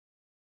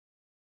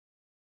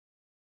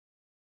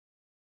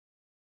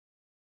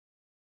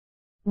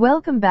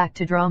Welcome back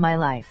to Draw My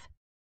Life.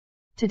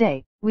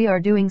 Today, we are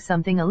doing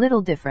something a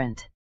little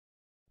different.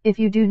 If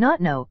you do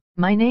not know,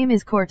 my name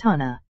is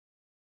Cortana.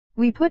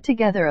 We put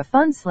together a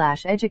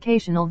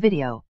fun/educational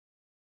video.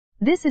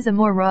 This is a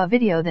more raw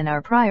video than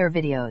our prior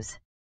videos.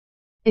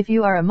 If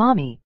you are a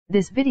mommy,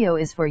 this video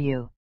is for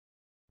you.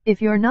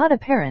 If you're not a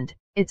parent,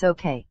 it's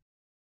okay.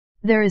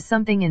 There is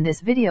something in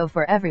this video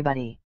for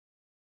everybody.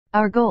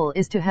 Our goal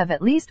is to have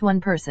at least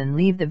one person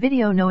leave the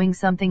video knowing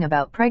something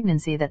about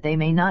pregnancy that they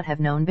may not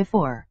have known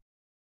before.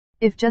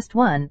 If just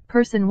one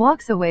person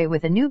walks away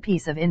with a new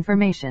piece of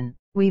information,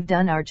 we've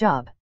done our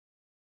job.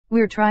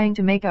 We're trying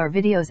to make our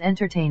videos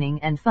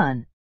entertaining and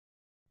fun,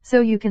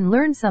 so you can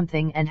learn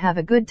something and have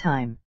a good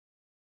time.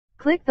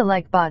 Click the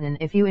like button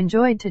if you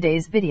enjoyed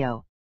today's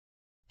video.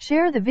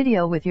 Share the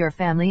video with your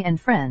family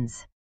and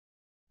friends.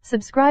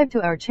 Subscribe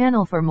to our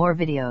channel for more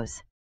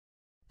videos.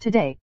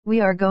 Today,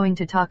 we are going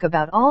to talk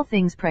about all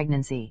things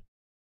pregnancy.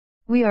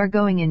 We are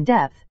going in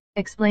depth,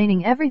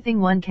 explaining everything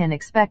one can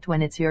expect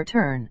when it's your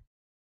turn.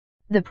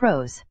 The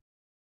pros,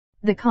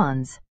 the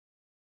cons,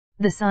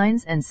 the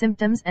signs and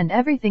symptoms and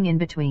everything in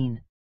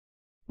between.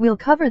 We'll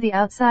cover the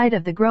outside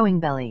of the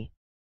growing belly.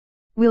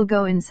 We'll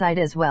go inside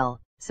as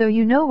well, so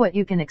you know what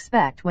you can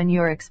expect when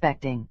you're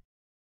expecting.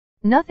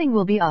 Nothing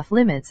will be off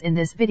limits in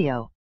this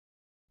video.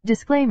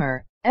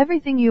 Disclaimer,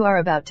 everything you are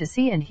about to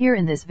see and hear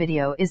in this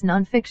video is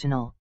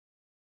non-fictional.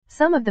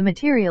 Some of the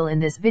material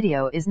in this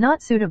video is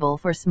not suitable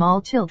for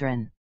small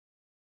children.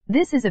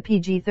 This is a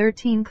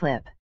PG-13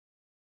 clip.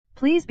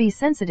 Please be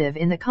sensitive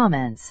in the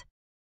comments.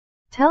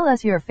 Tell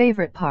us your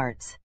favorite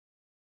parts.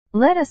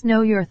 Let us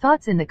know your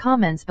thoughts in the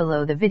comments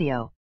below the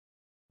video.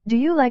 Do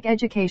you like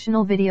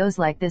educational videos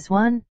like this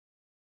one?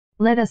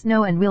 Let us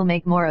know and we'll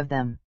make more of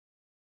them.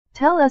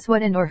 Tell us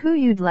what and or who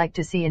you'd like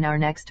to see in our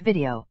next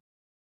video.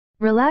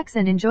 Relax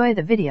and enjoy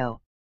the video.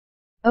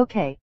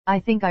 Okay, I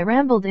think I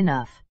rambled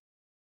enough.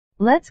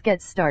 Let's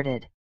get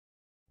started.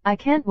 I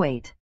can't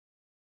wait.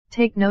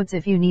 Take notes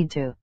if you need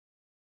to.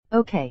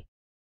 Okay.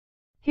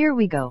 Here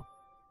we go.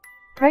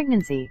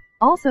 Pregnancy,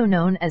 also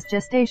known as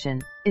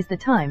gestation, is the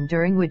time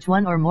during which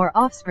one or more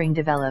offspring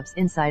develops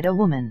inside a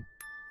woman.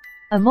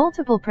 A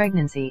multiple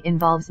pregnancy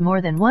involves more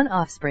than one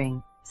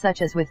offspring,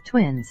 such as with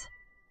twins.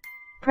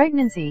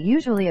 Pregnancy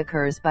usually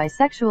occurs by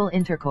sexual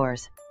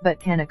intercourse,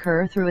 but can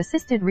occur through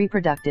assisted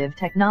reproductive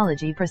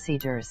technology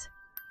procedures.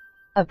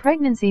 A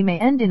pregnancy may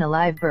end in a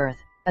live birth,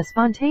 a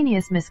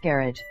spontaneous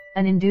miscarriage,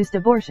 an induced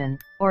abortion,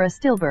 or a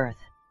stillbirth.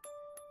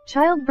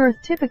 Childbirth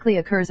typically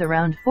occurs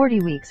around 40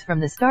 weeks from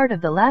the start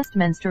of the last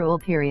menstrual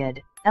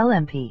period,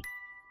 LMP.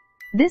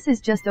 This is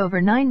just over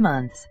 9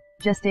 months,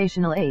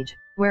 gestational age,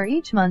 where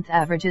each month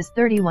averages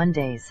 31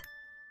 days.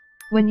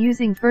 When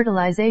using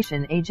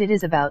fertilization age it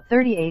is about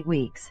 38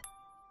 weeks.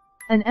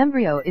 An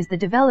embryo is the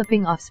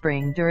developing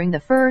offspring during the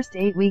first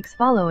 8 weeks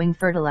following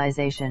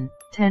fertilization,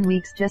 10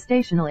 weeks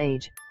gestational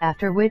age,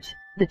 after which,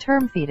 the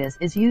term fetus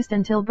is used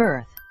until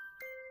birth.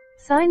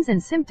 Signs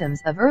and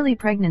symptoms of early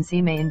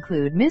pregnancy may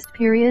include missed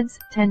periods,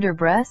 tender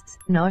breasts,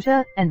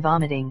 nausea and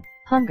vomiting,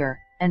 hunger,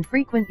 and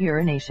frequent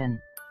urination.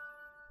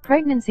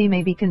 Pregnancy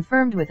may be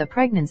confirmed with a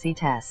pregnancy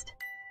test.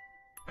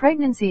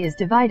 Pregnancy is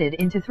divided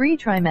into 3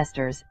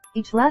 trimesters,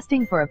 each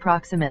lasting for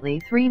approximately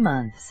 3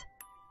 months.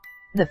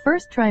 The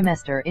first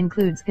trimester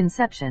includes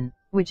conception,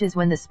 which is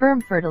when the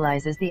sperm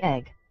fertilizes the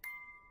egg.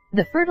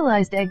 The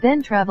fertilized egg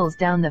then travels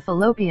down the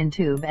fallopian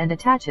tube and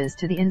attaches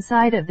to the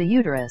inside of the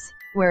uterus,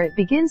 where it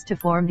begins to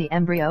form the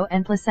embryo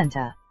and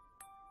placenta.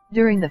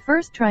 During the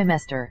first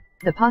trimester,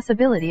 the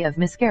possibility of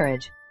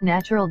miscarriage,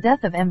 natural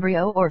death of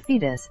embryo or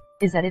fetus,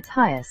 is at its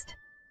highest.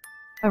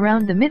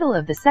 Around the middle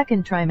of the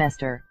second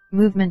trimester,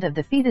 movement of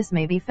the fetus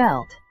may be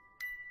felt.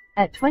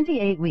 At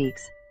 28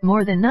 weeks,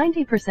 more than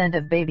 90%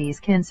 of babies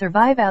can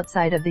survive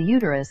outside of the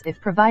uterus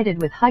if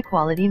provided with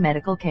high-quality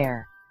medical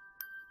care.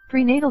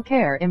 Prenatal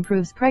care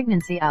improves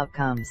pregnancy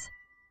outcomes.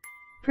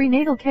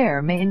 Prenatal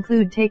care may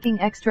include taking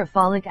extra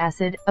folic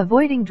acid,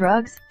 avoiding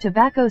drugs,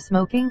 tobacco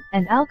smoking,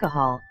 and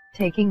alcohol,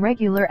 taking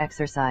regular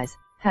exercise,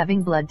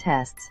 having blood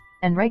tests,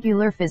 and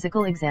regular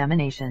physical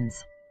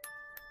examinations.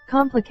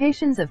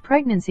 Complications of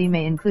pregnancy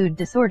may include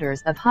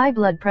disorders of high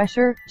blood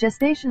pressure,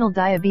 gestational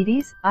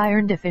diabetes,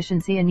 iron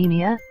deficiency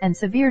anemia, and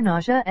severe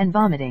nausea and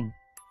vomiting.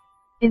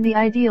 In the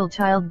ideal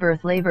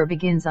childbirth, labor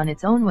begins on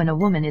its own when a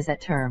woman is at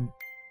term.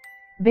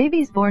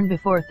 Babies born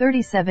before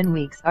 37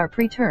 weeks are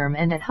preterm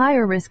and at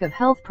higher risk of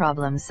health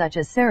problems such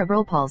as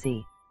cerebral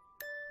palsy.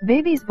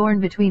 Babies born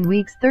between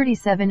weeks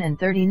 37 and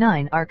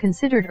 39 are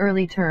considered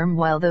early term,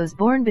 while those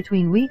born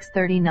between weeks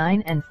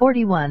 39 and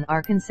 41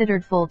 are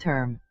considered full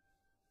term.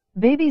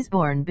 Babies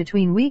born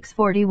between weeks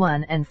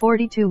 41 and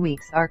 42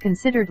 weeks are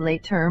considered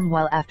late term,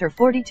 while after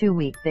 42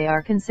 weeks they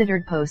are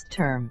considered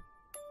post-term.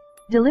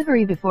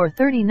 Delivery before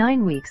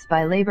 39 weeks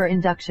by labor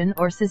induction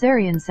or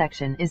cesarean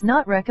section is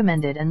not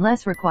recommended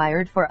unless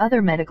required for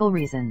other medical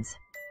reasons.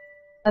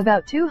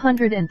 About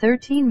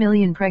 213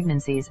 million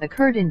pregnancies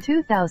occurred in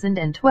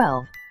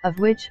 2012, of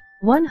which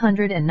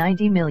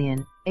 190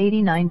 million,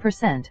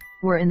 89%,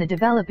 were in the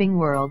developing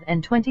world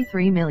and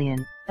 23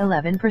 million,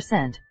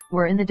 11%,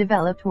 were in the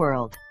developed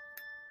world.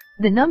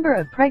 The number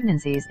of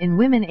pregnancies in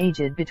women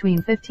aged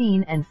between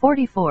 15 and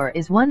 44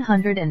 is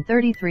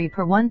 133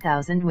 per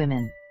 1,000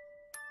 women.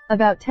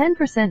 About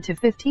 10% to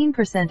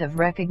 15% of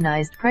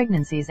recognized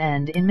pregnancies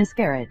end in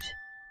miscarriage.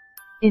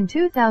 In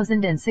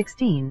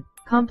 2016,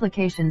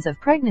 complications of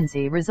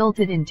pregnancy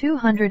resulted in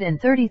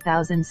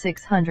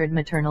 230,600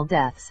 maternal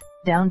deaths,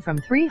 down from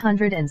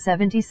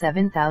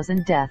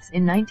 377,000 deaths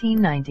in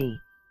 1990.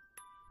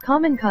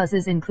 Common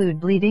causes include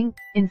bleeding,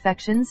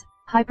 infections,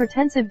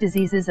 hypertensive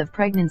diseases of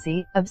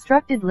pregnancy,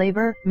 obstructed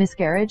labor,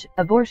 miscarriage,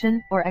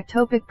 abortion, or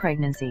ectopic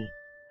pregnancy.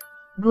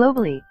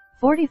 Globally,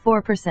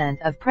 44%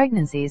 of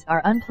pregnancies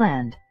are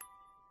unplanned.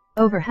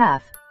 Over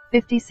half,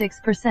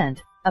 56%,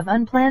 of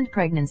unplanned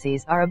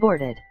pregnancies are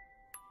aborted.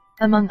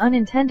 Among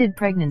unintended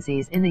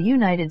pregnancies in the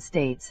United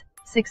States,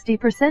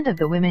 60% of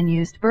the women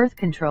used birth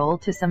control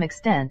to some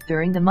extent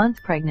during the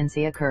month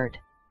pregnancy occurred.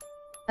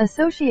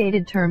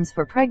 Associated terms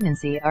for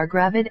pregnancy are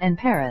gravid and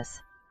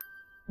parous.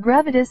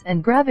 Gravidus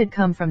and gravid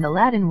come from the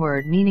Latin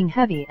word meaning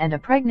heavy, and a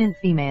pregnant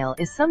female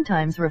is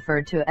sometimes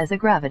referred to as a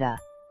gravida.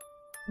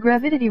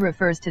 Gravidity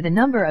refers to the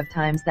number of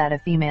times that a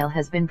female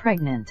has been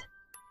pregnant.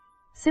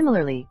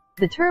 Similarly,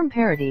 the term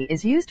parity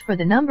is used for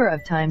the number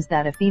of times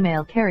that a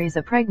female carries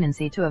a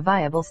pregnancy to a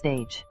viable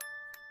stage.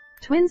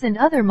 Twins and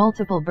other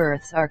multiple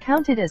births are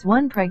counted as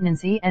one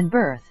pregnancy and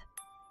birth.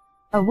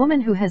 A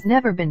woman who has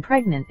never been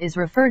pregnant is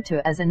referred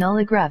to as a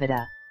nulla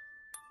gravida.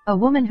 A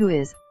woman who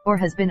is, or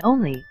has been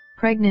only,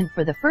 pregnant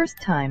for the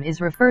first time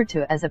is referred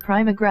to as a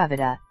prima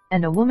gravida,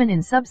 and a woman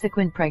in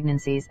subsequent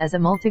pregnancies as a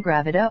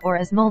multigravida or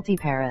as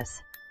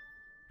multiparous.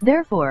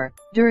 Therefore,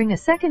 during a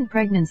second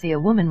pregnancy a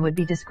woman would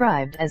be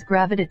described as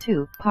gravida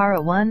 2,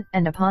 para 1,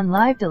 and upon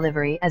live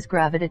delivery as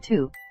gravida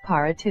 2,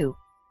 para 2.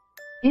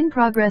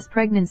 In-progress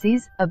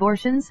pregnancies,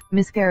 abortions,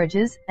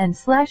 miscarriages, and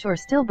 / or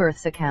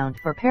stillbirths account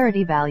for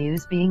parity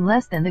values being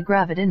less than the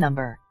gravida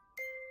number.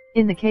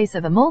 In the case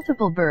of a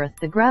multiple birth,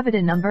 the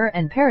gravida number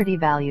and parity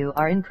value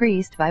are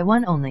increased by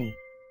 1 only.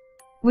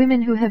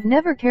 Women who have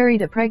never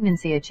carried a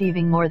pregnancy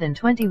achieving more than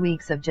 20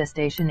 weeks of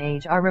gestation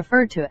age are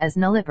referred to as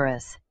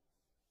nulliparous.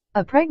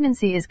 A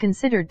pregnancy is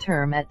considered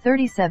term at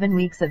 37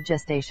 weeks of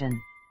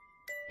gestation.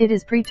 It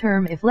is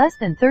preterm if less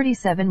than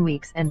 37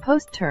 weeks and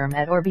post-term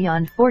at or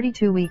beyond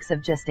 42 weeks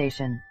of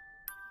gestation.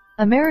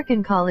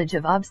 American College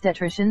of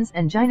Obstetricians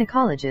and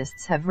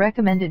Gynecologists have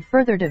recommended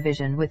further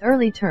division with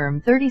early term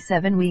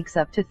 37 weeks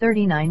up to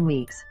 39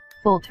 weeks,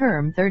 full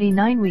term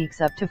 39 weeks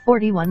up to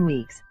 41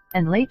 weeks,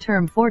 and late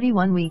term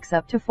 41 weeks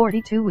up to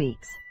 42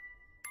 weeks.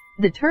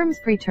 The terms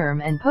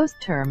preterm and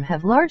postterm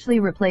have largely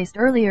replaced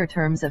earlier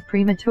terms of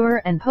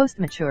premature and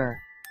postmature.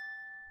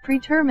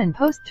 Preterm and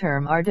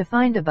postterm are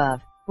defined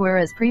above,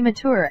 whereas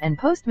premature and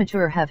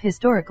postmature have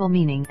historical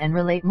meaning and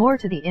relate more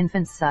to the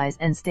infant's size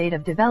and state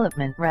of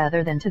development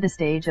rather than to the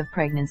stage of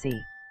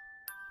pregnancy.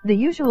 The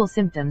usual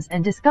symptoms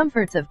and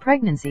discomforts of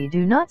pregnancy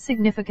do not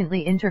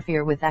significantly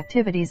interfere with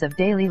activities of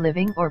daily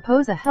living or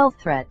pose a health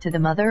threat to the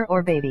mother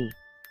or baby.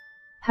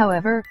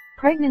 However,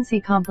 pregnancy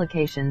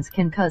complications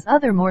can cause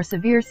other more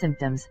severe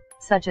symptoms,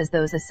 such as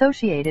those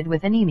associated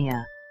with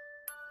anemia.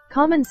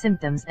 Common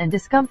symptoms and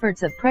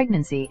discomforts of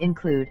pregnancy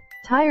include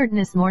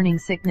tiredness, morning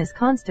sickness,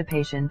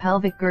 constipation,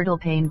 pelvic girdle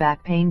pain,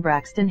 back pain,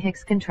 Braxton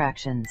Hicks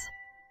contractions.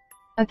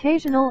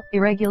 Occasional,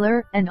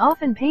 irregular, and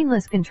often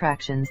painless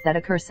contractions that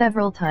occur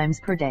several times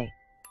per day.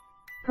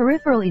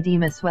 Peripheral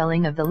edema,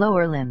 swelling of the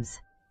lower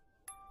limbs.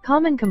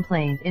 Common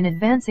complaint in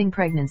advancing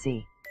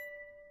pregnancy.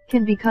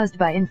 Can be caused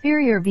by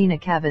inferior vena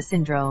cava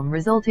syndrome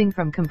resulting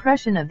from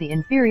compression of the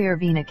inferior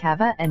vena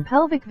cava and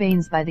pelvic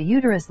veins by the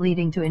uterus,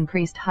 leading to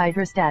increased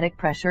hydrostatic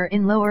pressure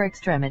in lower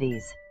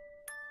extremities.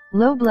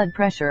 Low blood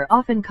pressure,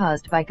 often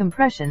caused by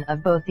compression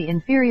of both the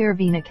inferior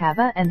vena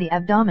cava and the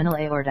abdominal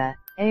aorta,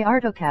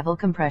 aortocaval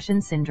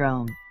compression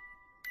syndrome.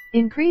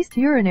 Increased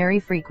urinary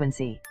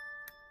frequency.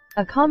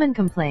 A common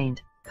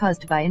complaint,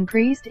 caused by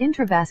increased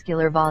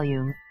intravascular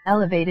volume,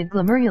 elevated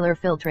glomerular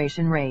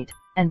filtration rate,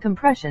 and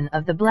compression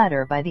of the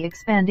bladder by the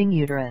expanding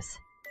uterus.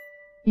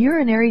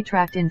 Urinary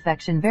tract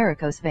infection,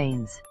 varicose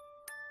veins.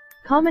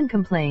 Common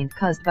complaint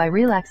caused by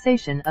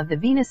relaxation of the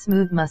venous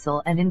smooth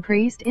muscle and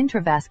increased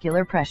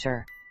intravascular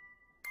pressure.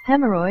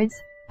 Hemorrhoids,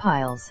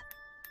 piles.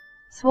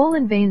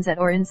 Swollen veins at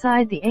or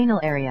inside the anal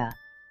area.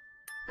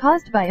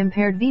 Caused by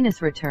impaired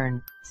venous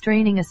return,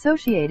 straining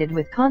associated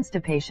with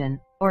constipation,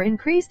 or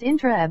increased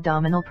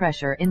intra-abdominal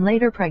pressure in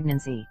later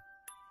pregnancy.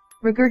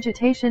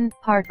 Regurgitation,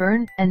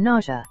 heartburn, and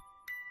nausea.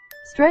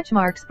 Stretch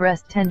marks.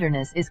 Breast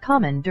tenderness is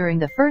common during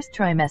the first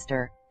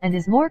trimester, and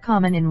is more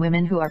common in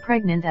women who are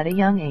pregnant at a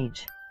young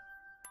age.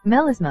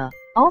 Melasma,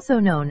 also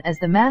known as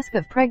the mask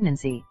of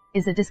pregnancy,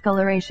 is a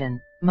discoloration,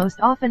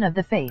 most often of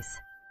the face.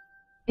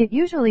 It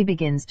usually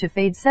begins to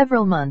fade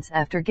several months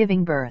after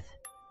giving birth.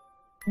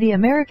 The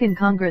American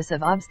Congress of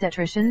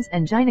Obstetricians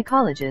and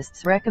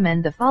Gynecologists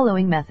recommend the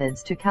following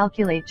methods to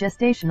calculate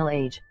gestational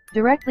age,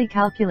 directly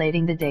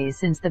calculating the days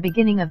since the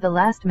beginning of the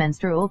last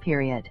menstrual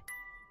period.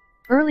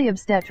 Early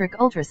obstetric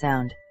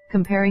ultrasound,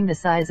 comparing the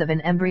size of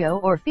an embryo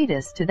or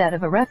fetus to that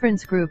of a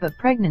reference group of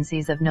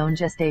pregnancies of known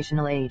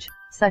gestational age,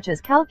 such as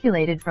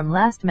calculated from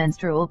last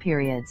menstrual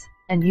periods,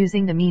 and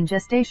using the mean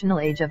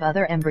gestational age of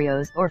other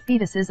embryos or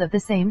fetuses of the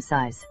same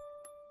size.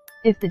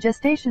 If the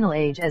gestational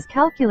age as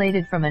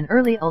calculated from an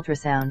early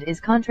ultrasound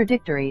is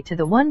contradictory to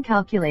the one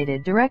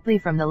calculated directly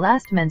from the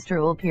last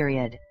menstrual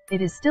period,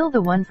 it is still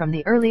the one from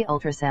the early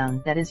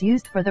ultrasound that is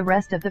used for the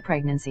rest of the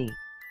pregnancy.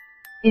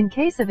 In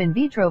case of in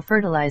vitro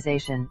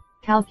fertilization,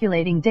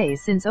 calculating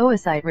days since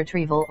oocyte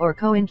retrieval or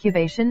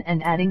co-incubation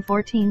and adding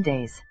 14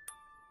 days.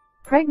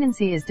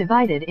 Pregnancy is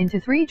divided into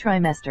 3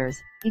 trimesters,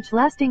 each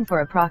lasting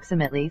for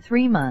approximately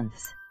 3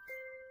 months.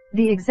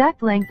 The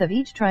exact length of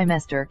each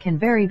trimester can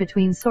vary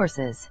between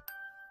sources.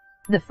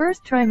 The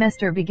first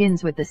trimester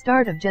begins with the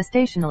start of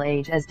gestational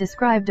age as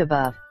described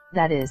above,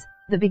 that is,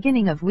 the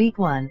beginning of week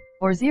 1,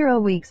 or 0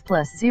 weeks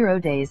plus 0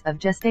 days of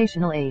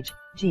gestational age,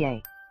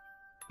 GA.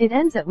 It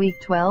ends at week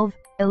 12,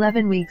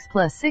 11 weeks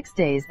plus 6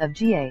 days of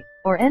GA,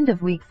 or end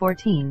of week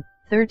 14,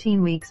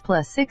 13 weeks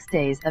plus 6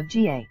 days of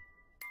GA.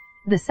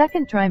 The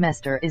second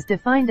trimester is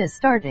defined as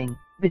starting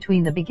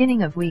between the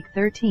beginning of week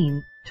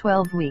 13,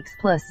 12 weeks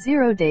plus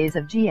 0 days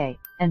of GA,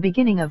 and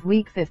beginning of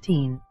week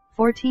 15,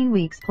 14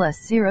 weeks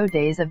plus 0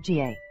 days of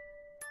GA.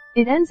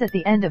 It ends at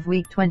the end of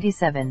week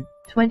 27,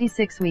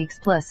 26 weeks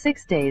plus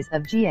 6 days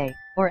of GA,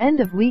 or end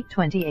of week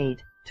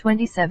 28,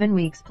 27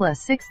 weeks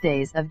plus 6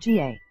 days of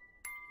GA.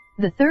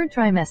 The third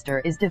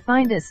trimester is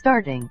defined as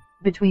starting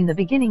between the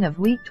beginning of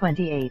week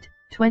 28,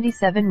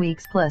 27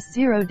 weeks plus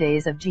 0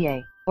 days of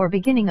GA, or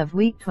beginning of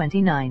week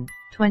 29,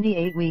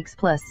 28 weeks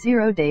plus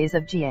 0 days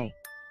of GA.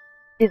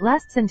 It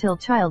lasts until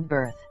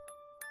childbirth.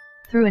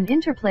 Through an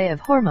interplay of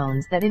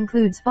hormones that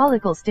includes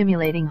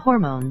follicle-stimulating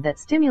hormone that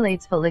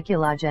stimulates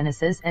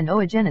folliculogenesis and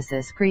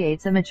oogenesis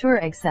creates a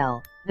mature egg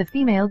cell, the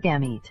female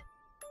gamete.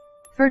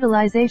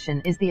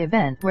 Fertilization is the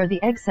event where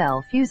the egg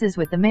cell fuses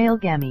with the male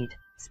gamete,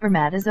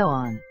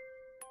 spermatozoon.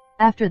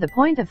 After the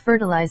point of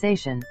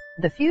fertilization,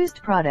 the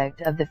fused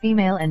product of the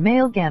female and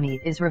male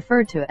gamete is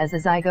referred to as a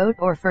zygote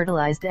or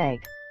fertilized egg.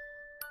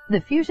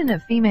 The fusion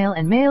of female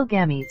and male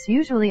gametes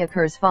usually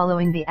occurs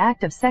following the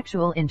act of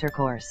sexual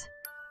intercourse.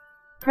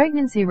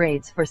 Pregnancy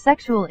rates for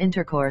sexual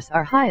intercourse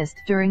are highest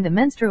during the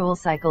menstrual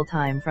cycle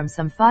time from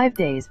some 5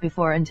 days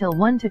before until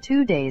 1 to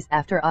 2 days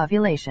after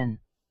ovulation.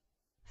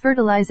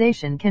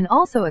 Fertilization can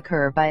also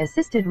occur by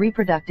assisted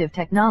reproductive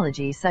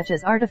technology such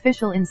as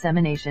artificial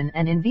insemination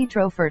and in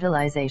vitro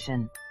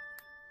fertilization.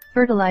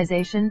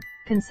 Fertilization,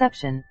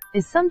 conception,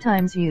 is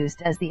sometimes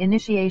used as the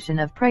initiation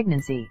of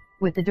pregnancy,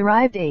 with the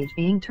derived age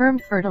being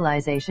termed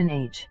fertilization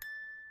age.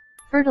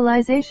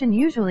 Fertilization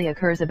usually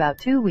occurs about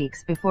 2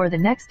 weeks before the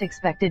next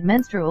expected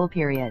menstrual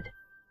period.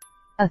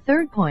 A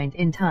third point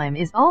in time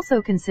is also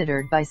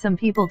considered by some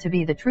people to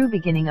be the true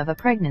beginning of a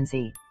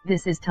pregnancy.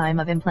 This is time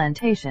of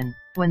implantation,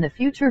 when the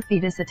future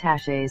fetus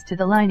attaches to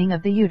the lining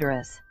of the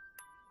uterus.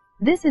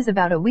 This is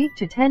about a week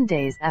to 10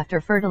 days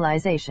after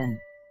fertilization.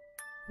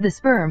 The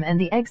sperm and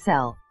the egg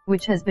cell,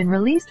 which has been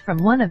released from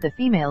one of the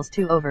female's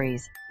 2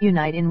 ovaries,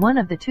 unite in one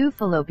of the 2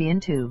 fallopian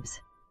tubes.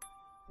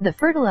 The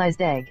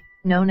fertilized egg,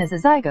 known as a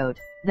zygote,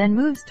 then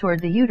moves toward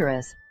the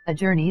uterus, a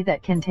journey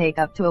that can take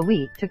up to a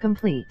week to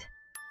complete.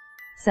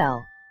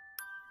 Cell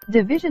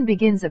division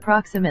begins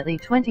approximately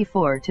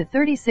 24 to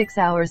 36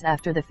 hours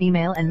after the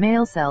female and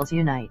male cells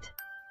unite.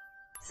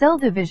 Cell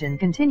division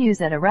continues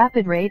at a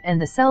rapid rate and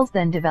the cells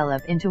then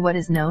develop into what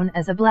is known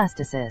as a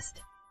blastocyst.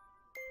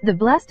 The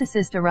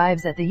blastocyst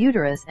arrives at the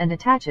uterus and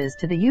attaches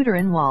to the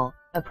uterine wall,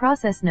 a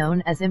process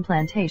known as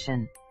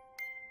implantation.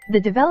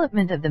 The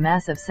development of the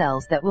mass of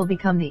cells that will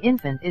become the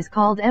infant is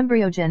called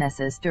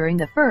embryogenesis during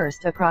the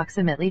first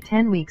approximately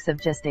 10 weeks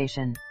of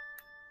gestation.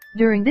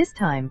 During this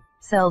time,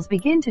 cells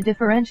begin to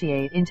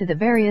differentiate into the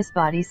various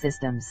body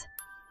systems.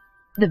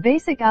 The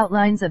basic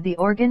outlines of the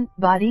organ,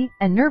 body,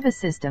 and nervous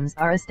systems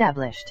are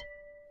established.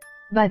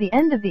 By the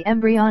end of the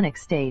embryonic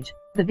stage,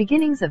 the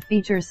beginnings of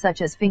features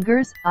such as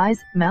fingers,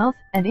 eyes, mouth,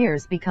 and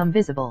ears become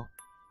visible.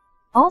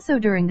 Also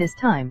during this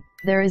time,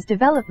 there is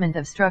development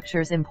of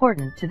structures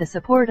important to the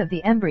support of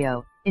the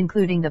embryo,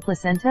 including the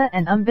placenta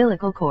and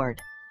umbilical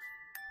cord.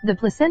 The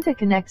placenta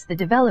connects the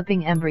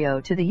developing embryo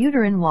to the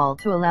uterine wall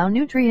to allow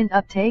nutrient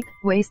uptake,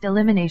 waste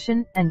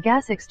elimination, and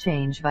gas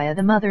exchange via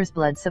the mother's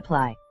blood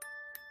supply.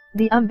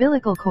 The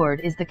umbilical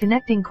cord is the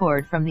connecting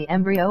cord from the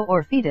embryo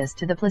or fetus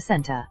to the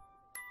placenta.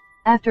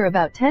 After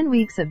about 10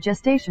 weeks of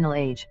gestational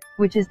age,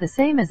 which is the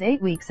same as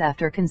 8 weeks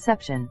after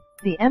conception,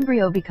 the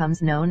embryo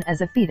becomes known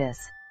as a fetus.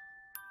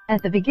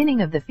 At the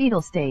beginning of the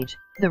fetal stage,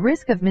 the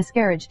risk of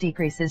miscarriage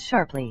decreases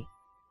sharply.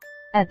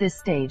 At this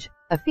stage,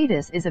 a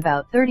fetus is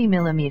about 30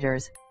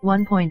 millimeters,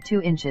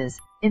 1.2 inches,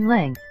 in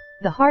length.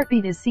 The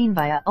heartbeat is seen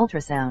via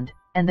ultrasound,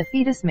 and the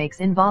fetus makes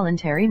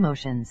involuntary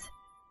motions.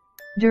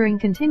 During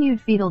continued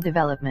fetal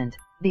development,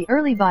 the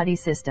early body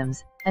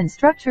systems and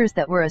structures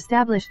that were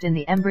established in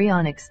the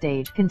embryonic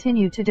stage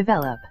continue to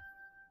develop.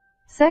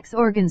 Sex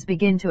organs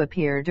begin to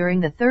appear during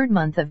the 3rd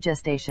month of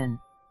gestation.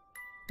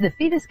 The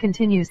fetus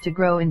continues to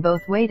grow in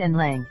both weight and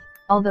length,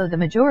 although the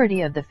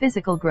majority of the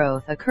physical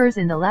growth occurs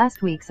in the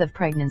last weeks of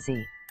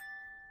pregnancy.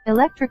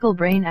 Electrical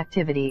brain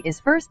activity is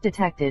first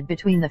detected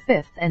between the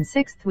 5th and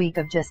 6th week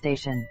of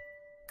gestation.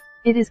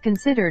 It is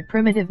considered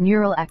primitive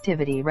neural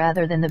activity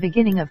rather than the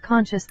beginning of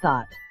conscious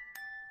thought.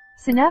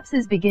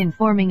 Synapses begin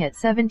forming at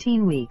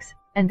 17 weeks,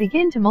 and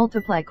begin to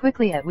multiply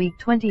quickly at week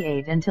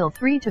 28 until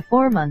 3 to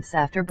 4 months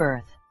after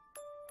birth.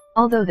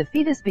 Although the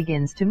fetus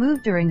begins to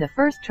move during the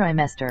first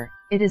trimester,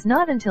 it is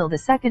not until the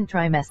second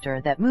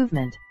trimester that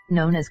movement,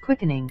 known as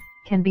quickening,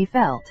 can be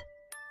felt.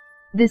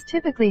 This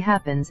typically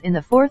happens in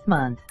the 4th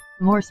month,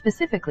 more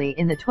specifically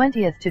in the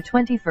 20th to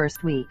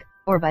 21st week,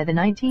 or by the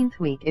 19th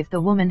week if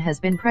the woman has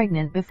been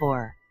pregnant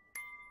before.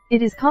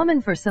 It is common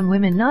for some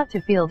women not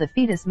to feel the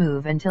fetus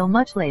move until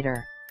much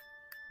later.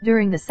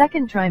 During the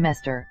second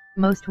trimester,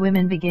 most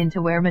women begin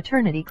to wear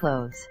maternity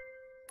clothes.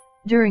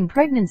 During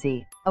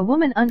pregnancy, a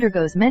woman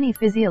undergoes many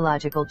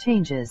physiological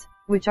changes,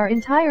 which are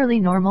entirely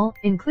normal,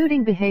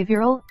 including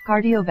behavioral,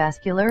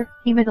 cardiovascular,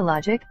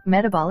 hematologic,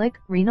 metabolic,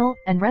 renal,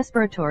 and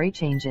respiratory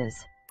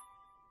changes.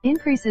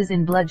 Increases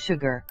in blood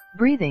sugar,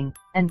 breathing,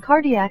 and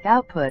cardiac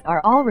output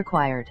are all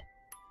required.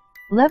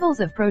 Levels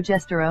of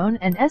progesterone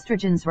and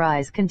estrogens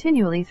rise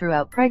continually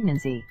throughout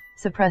pregnancy,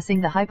 suppressing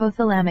the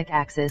hypothalamic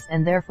axis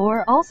and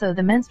therefore also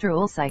the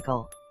menstrual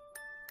cycle.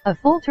 A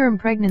full-term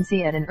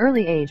pregnancy at an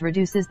early age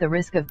reduces the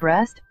risk of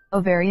breast,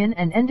 ovarian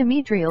and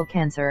endometrial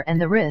cancer, and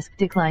the risk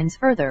declines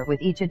further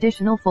with each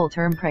additional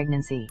full-term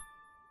pregnancy.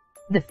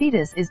 The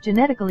fetus is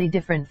genetically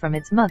different from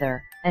its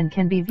mother, and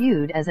can be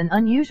viewed as an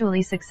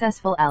unusually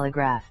successful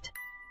allograft.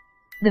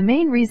 The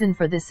main reason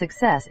for this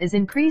success is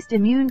increased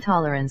immune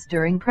tolerance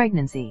during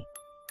pregnancy.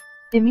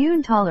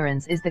 Immune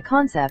tolerance is the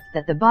concept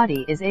that the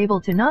body is able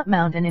to not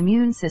mount an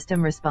immune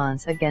system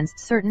response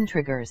against certain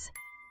triggers.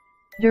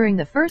 During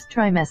the first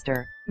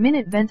trimester,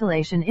 minute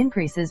ventilation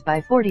increases by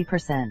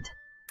 40%.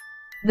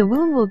 The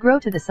womb will grow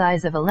to the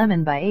size of a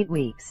lemon by 8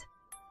 weeks.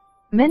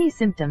 Many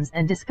symptoms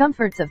and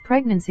discomforts of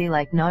pregnancy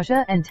like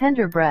nausea and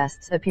tender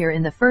breasts appear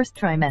in the first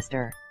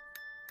trimester.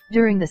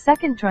 During the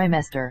second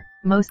trimester,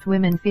 most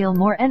women feel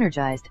more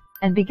energized,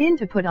 and begin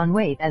to put on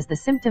weight as the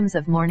symptoms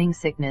of morning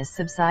sickness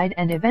subside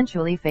and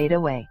eventually fade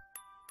away.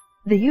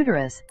 The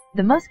uterus,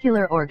 the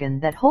muscular organ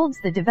that holds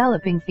the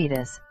developing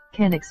fetus,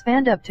 can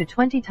expand up to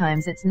 20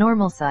 times its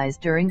normal size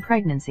during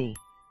pregnancy.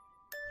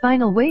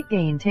 Final weight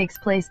gain takes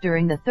place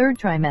during the third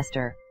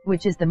trimester,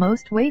 which is the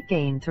most weight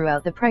gain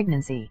throughout the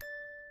pregnancy.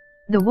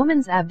 The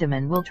woman's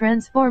abdomen will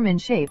transform in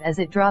shape as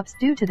it drops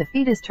due to the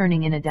fetus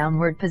turning in a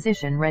downward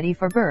position ready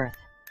for birth.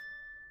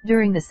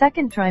 During the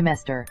second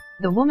trimester,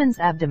 the woman's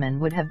abdomen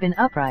would have been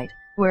upright,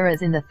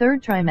 whereas in the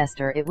third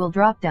trimester it will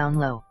drop down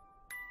low.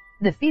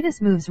 The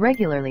fetus moves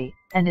regularly,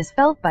 and is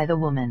felt by the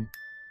woman.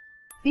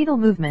 Fetal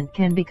movement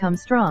can become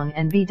strong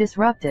and be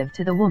disruptive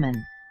to the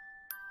woman.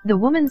 The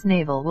woman's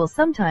navel will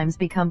sometimes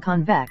become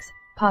convex,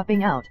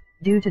 popping out,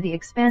 due to the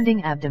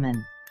expanding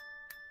abdomen.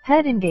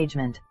 Head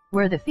engagement,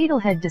 where the fetal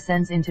head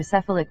descends into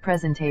cephalic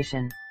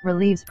presentation,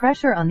 relieves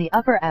pressure on the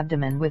upper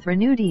abdomen with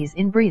renewed ease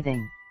in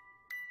breathing.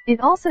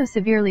 It also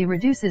severely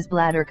reduces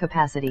bladder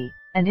capacity,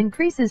 and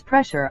increases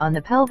pressure on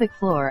the pelvic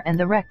floor and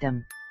the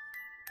rectum.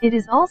 It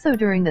is also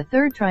during the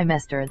third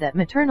trimester that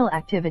maternal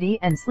activity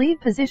and sleep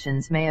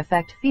positions may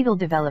affect fetal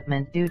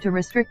development due to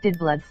restricted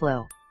blood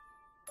flow.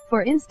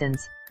 For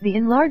instance, the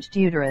enlarged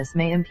uterus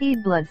may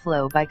impede blood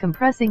flow by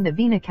compressing the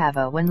vena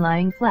cava when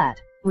lying flat,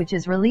 which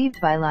is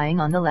relieved by lying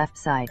on the left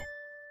side.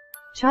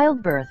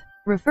 Childbirth,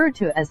 referred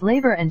to as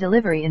labor and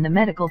delivery in the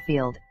medical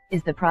field,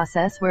 is the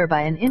process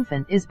whereby an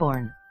infant is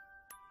born.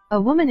 A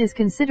woman is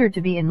considered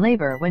to be in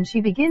labor when she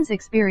begins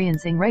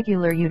experiencing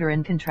regular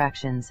uterine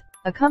contractions,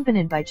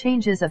 accompanied by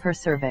changes of her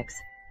cervix,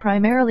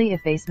 primarily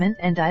effacement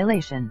and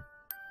dilation.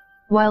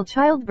 While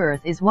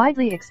childbirth is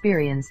widely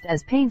experienced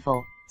as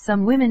painful,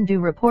 some women do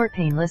report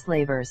painless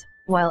labors,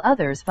 while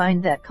others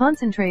find that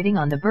concentrating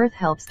on the birth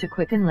helps to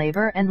quicken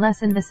labor and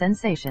lessen the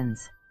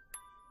sensations.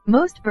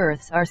 Most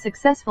births are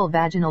successful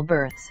vaginal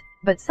births,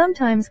 but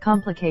sometimes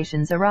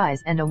complications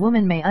arise and a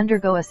woman may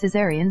undergo a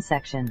cesarean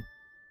section.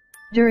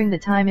 During the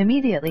time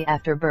immediately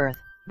after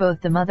birth,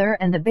 both the mother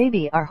and the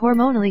baby are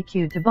hormonally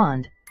cued to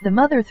bond, the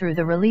mother through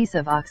the release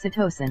of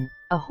oxytocin,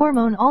 a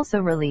hormone also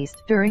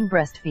released during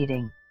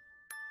breastfeeding.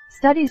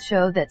 Studies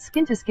show that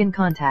skin-to-skin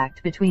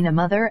contact between a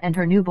mother and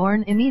her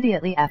newborn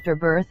immediately after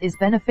birth is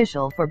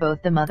beneficial for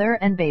both the mother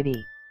and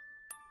baby.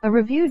 A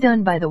review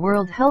done by the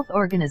World Health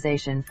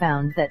Organization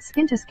found that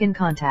skin-to-skin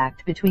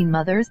contact between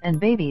mothers and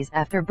babies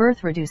after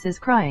birth reduces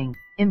crying,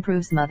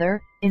 improves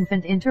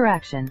mother-infant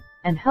interaction,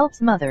 and helps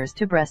mothers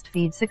to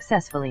breastfeed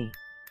successfully.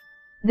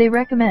 They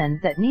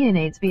recommend that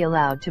neonates be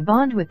allowed to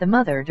bond with the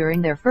mother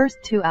during their first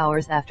 2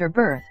 hours after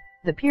birth,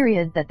 the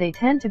period that they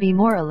tend to be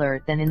more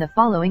alert than in the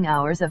following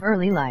hours of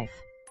early life.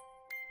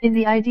 In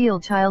the ideal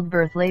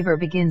childbirth, labor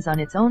begins on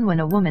its own when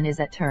a woman is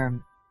at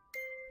term.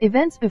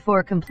 Events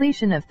before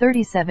completion of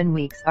 37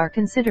 weeks are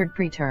considered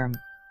preterm.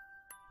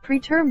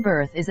 Preterm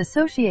birth is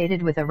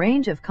associated with a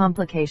range of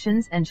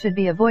complications and should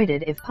be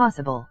avoided if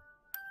possible.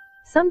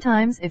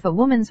 Sometimes if a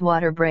woman's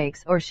water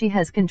breaks or she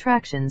has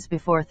contractions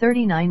before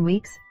 39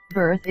 weeks,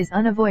 birth is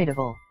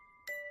unavoidable.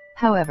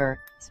 However,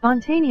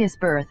 spontaneous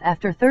birth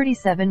after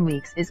 37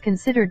 weeks is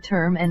considered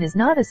term and is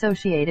not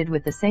associated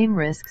with the same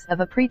risks of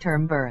a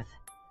preterm birth.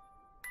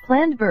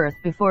 Planned birth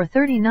before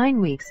 39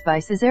 weeks by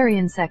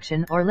cesarean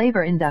section or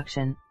labor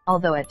induction,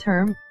 although at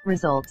term,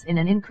 results in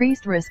an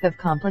increased risk of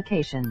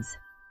complications.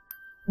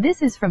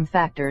 This is from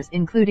factors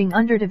including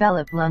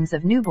underdeveloped lungs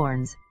of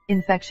newborns,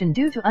 infection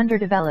due to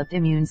underdeveloped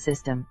immune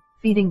system,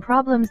 feeding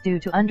problems due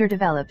to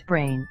underdeveloped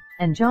brain,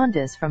 and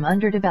jaundice from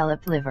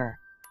underdeveloped liver.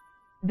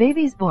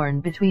 Babies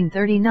born between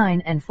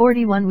 39 and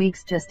 41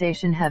 weeks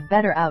gestation have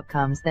better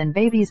outcomes than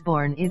babies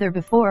born either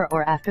before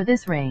or after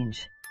this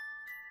range.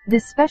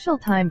 This special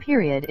time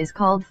period is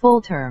called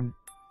full term.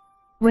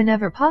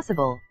 Whenever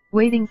possible,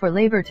 waiting for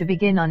labor to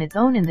begin on its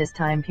own in this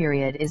time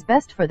period is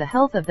best for the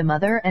health of the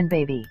mother and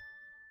baby.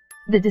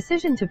 The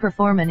decision to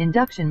perform an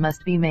induction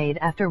must be made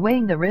after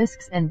weighing the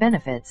risks and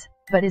benefits,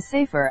 but is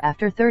safer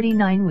after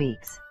 39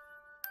 weeks.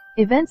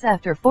 Events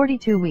after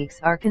 42 weeks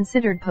are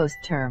considered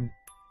post-term.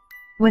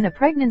 When a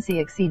pregnancy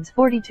exceeds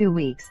 42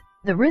 weeks,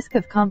 the risk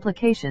of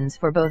complications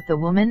for both the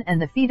woman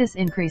and the fetus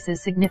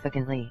increases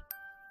significantly.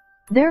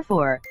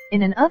 Therefore,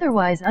 in an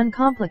otherwise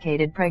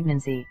uncomplicated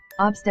pregnancy,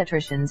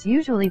 obstetricians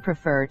usually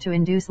prefer to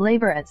induce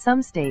labor at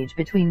some stage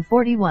between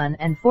 41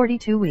 and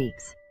 42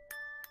 weeks.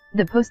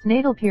 The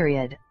postnatal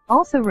period,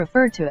 also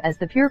referred to as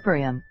the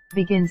puerperium,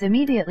 begins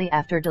immediately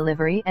after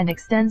delivery and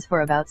extends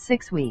for about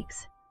 6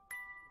 weeks.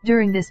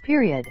 During this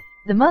period,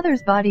 the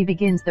mother's body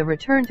begins the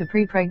return to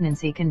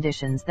pre-pregnancy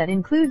conditions that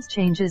includes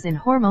changes in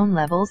hormone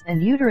levels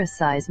and uterus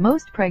size.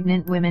 Most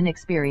pregnant women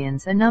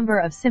experience a number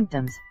of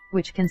symptoms,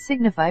 which can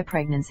signify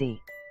pregnancy.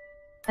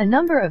 A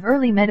number of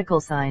early medical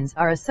signs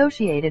are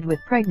associated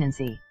with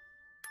pregnancy.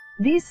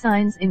 These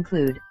signs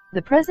include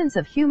the presence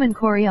of human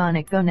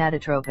chorionic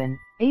gonadotropin,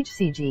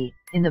 HCG,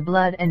 in the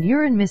blood and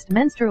urine, missed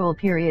menstrual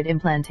period,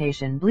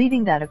 implantation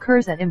bleeding that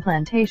occurs at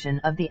implantation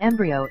of the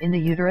embryo in the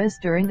uterus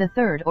during the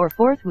 3rd or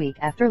 4th week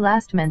after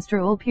last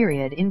menstrual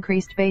period,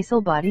 increased basal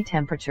body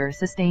temperature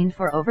sustained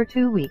for over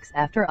 2 weeks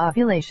after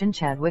ovulation,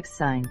 Chadwick's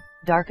sign,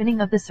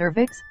 darkening of the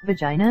cervix,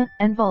 vagina,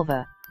 and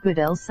vulva,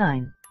 Goodell's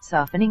sign,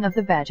 softening of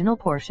the vaginal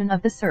portion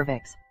of the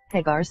cervix,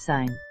 Hagar's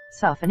sign,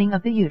 softening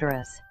of the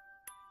uterus.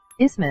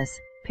 Isthmus,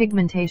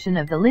 pigmentation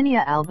of the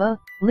linea alba,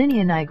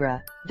 linea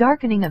nigra,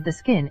 darkening of the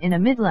skin in a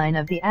midline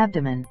of the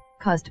abdomen,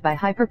 caused by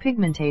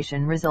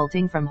hyperpigmentation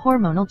resulting from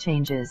hormonal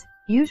changes,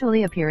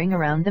 usually appearing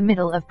around the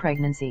middle of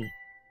pregnancy.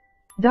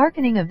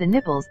 Darkening of the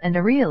nipples and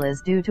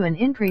areolas due to an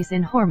increase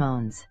in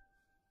hormones.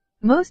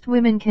 Most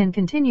women can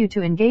continue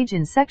to engage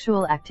in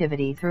sexual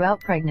activity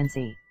throughout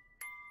pregnancy.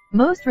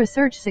 Most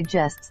research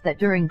suggests that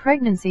during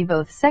pregnancy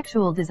both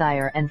sexual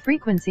desire and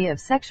frequency of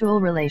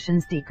sexual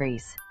relations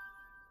decrease.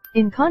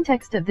 In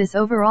context of this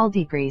overall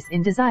decrease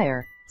in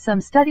desire,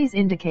 some studies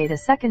indicate a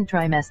 2nd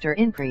trimester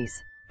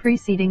increase,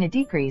 preceding a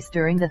decrease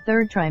during the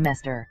 3rd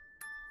trimester.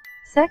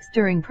 Sex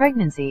during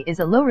pregnancy is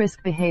a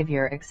low-risk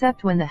behavior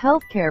except when the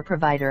healthcare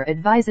provider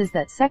advises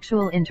that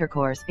sexual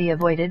intercourse be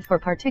avoided for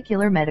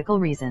particular medical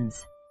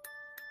reasons.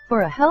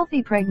 For a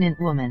healthy pregnant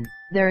woman,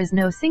 there is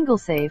no single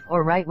safe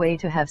or right way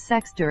to have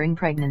sex during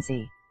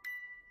pregnancy.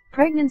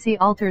 Pregnancy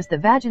alters the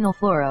vaginal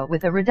flora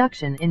with a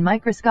reduction in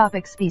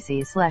microscopic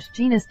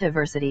species/genus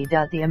diversity.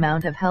 The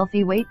amount of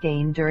healthy weight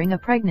gain during a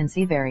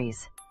pregnancy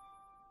varies.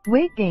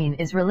 Weight gain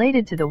is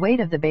related to the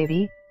weight of the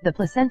baby, the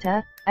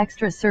placenta,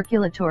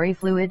 extracirculatory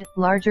fluid,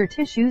 larger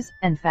tissues,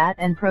 and fat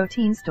and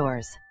protein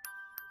stores.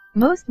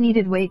 Most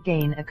needed weight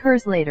gain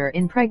occurs later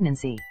in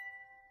pregnancy.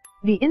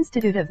 The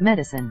Institute of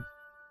Medicine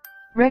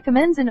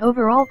recommends an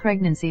overall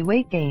pregnancy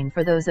weight gain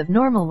for those of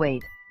normal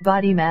weight,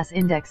 body mass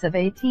index of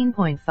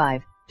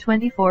 18.5,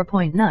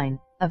 24.9,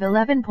 of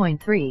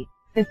 11.3,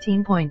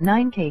 15.9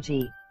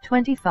 kg,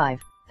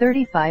 25,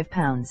 35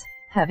 pounds,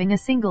 having a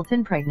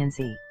singleton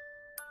pregnancy.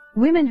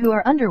 Women who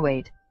are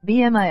underweight,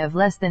 BMI of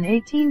less than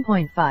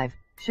 18.5,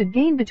 should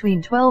gain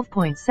between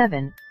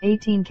 12.7,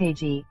 18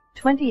 kg,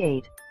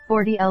 28,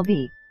 40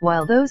 lb,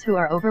 while those who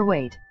are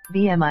overweight,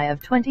 BMI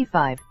of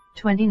 25,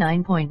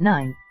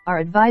 29.9, are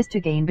advised to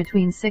gain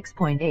between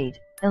 6.8,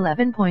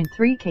 11.3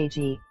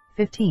 kg,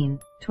 15,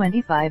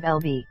 25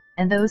 lb,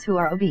 and those who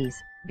are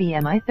obese,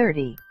 BMI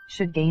 30,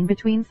 should gain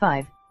between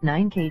 5,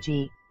 9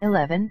 kg,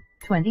 11,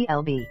 20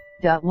 lb.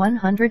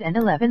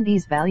 111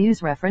 These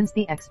values reference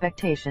the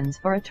expectations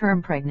for a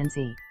term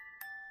pregnancy.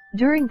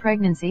 During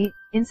pregnancy,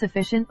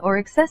 insufficient or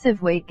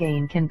excessive weight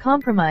gain can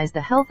compromise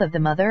the health of the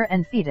mother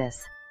and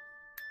fetus.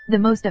 The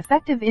most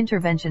effective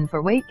intervention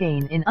for weight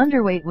gain in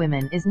underweight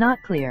women is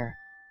not clear.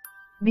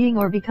 Being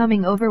or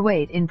becoming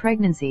overweight in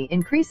pregnancy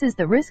increases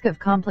the risk of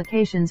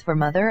complications for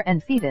mother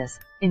and fetus,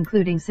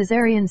 including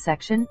cesarean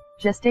section,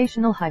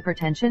 gestational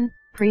hypertension,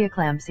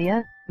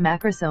 preeclampsia,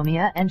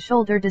 macrosomia, and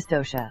shoulder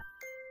dystocia.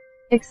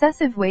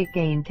 Excessive weight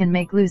gain can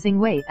make losing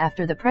weight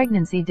after the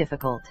pregnancy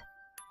difficult.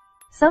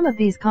 Some of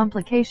these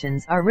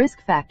complications are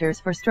risk factors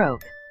for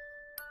stroke.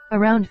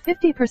 Around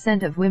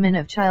 50% of women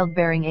of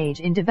childbearing age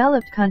in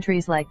developed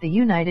countries like the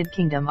United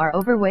Kingdom are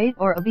overweight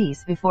or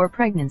obese before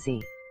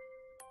pregnancy.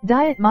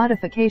 Diet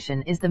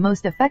modification is the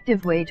most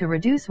effective way to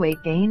reduce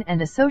weight gain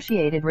and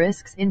associated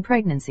risks in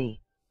pregnancy.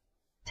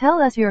 Tell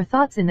us your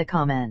thoughts in the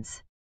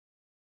comments.